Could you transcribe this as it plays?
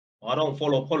I don't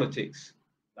follow politics.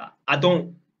 I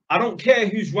don't care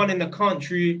who's running the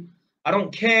country. I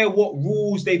don't care what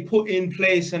rules they put in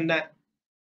place and that.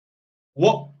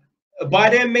 What, by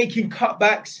them making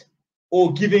cutbacks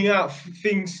or giving out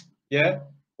things, yeah,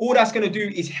 all that's going to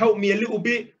do is help me a little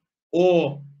bit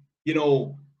or, you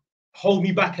know, hold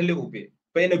me back a little bit.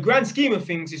 But in the grand scheme of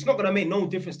things, it's not going to make no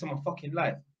difference to my fucking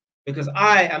life because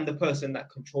I am the person that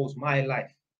controls my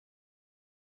life.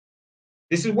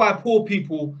 This is why poor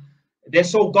people, they're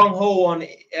so gung-ho on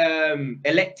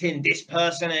electing this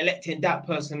person, electing that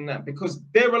person, and that, because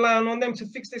they're relying on them to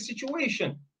fix their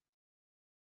situation.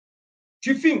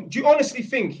 Do you honestly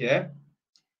think, yeah?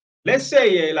 Let's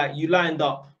say, yeah, like you lined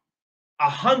up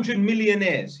 100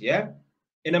 millionaires, yeah,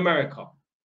 in America.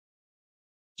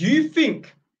 Do you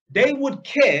think they would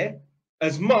care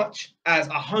as much as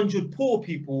 100 poor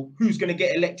people who's going to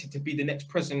get elected to be the next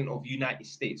president of the United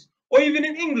States? Or even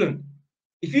in England,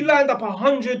 if you lined up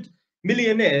 100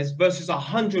 millionaires versus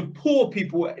 100 poor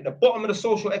people at the bottom of the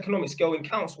social economic scale in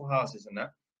council houses and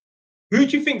that, who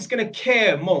do you think is going to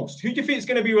care most? Who do you think is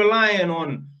going to be relying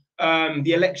on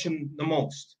the election the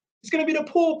most? It's going to be the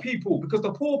poor people, because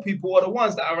the poor people are the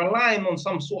ones that are relying on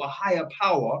some sort of higher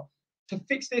power to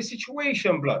fix their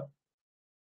situation, blood.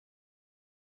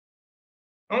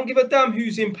 I don't give a damn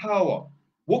who's in power.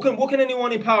 What can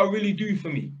anyone in power really do for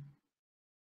me?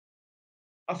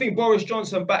 I think Boris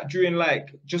Johnson back during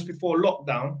like just before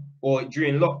lockdown or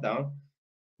during lockdown,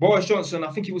 Boris Johnson,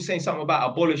 I think he was saying something about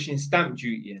abolishing stamp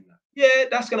duty and that. Yeah,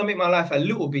 that's going to make my life a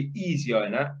little bit easier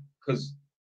in that, because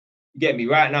you get me,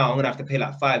 right now I'm going to have to pay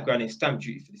like $5 grand in stamp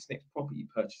duty for this next property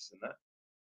purchase and that.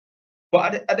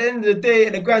 But at the end of the day,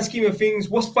 in the grand scheme of things,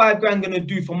 what's $5 grand going to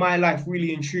do for my life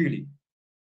really and truly?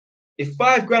 If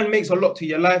 $5 grand makes a lot to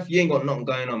your life, you ain't got nothing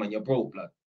going on, man. You're broke, blood.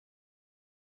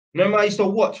 Remember, I used to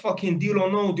watch fucking Deal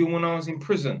or No Deal when I was in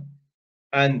prison,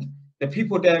 and the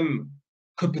people them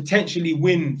could potentially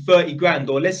win 30 grand,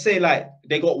 or let's say like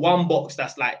they got one box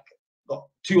that's like got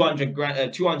 200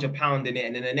 pound in it,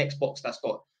 and then the next box that's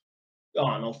got, I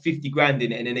don't know, 50 grand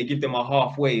in it, and then they give them a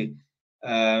halfway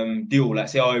deal, like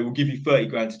say, oh, we'll give you 30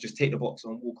 grand to just take the box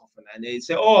and walk off, and they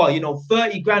say, oh, you know,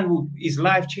 30 grand is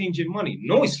life-changing money.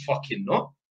 No, it's fucking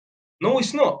not. No,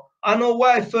 it's not. I know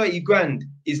why 30 grand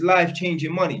is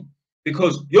life-changing money,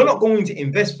 because you're not going to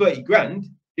invest 30 grand,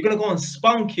 you're going to go and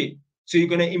spunk it. So you're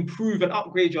going to improve and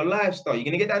upgrade your lifestyle. You're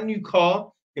going to get that new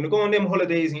car, you're going to go on them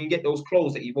holidays, and you get those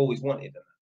clothes that you've always wanted.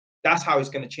 That's how it's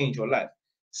going to change your life.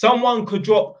 Someone could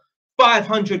drop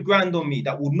 500 grand on me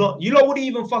that would not, you lot wouldn't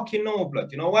even fucking know,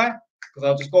 blood. You know why? Because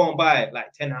I'll just go and buy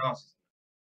like 10 houses,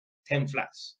 10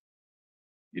 flats.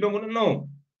 You don't want to know.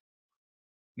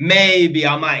 Maybe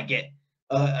I might get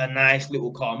a nice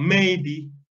little car.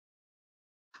 Maybe.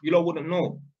 You lot wouldn't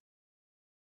know.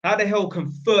 How the hell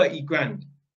can 30 grand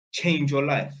change your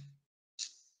life?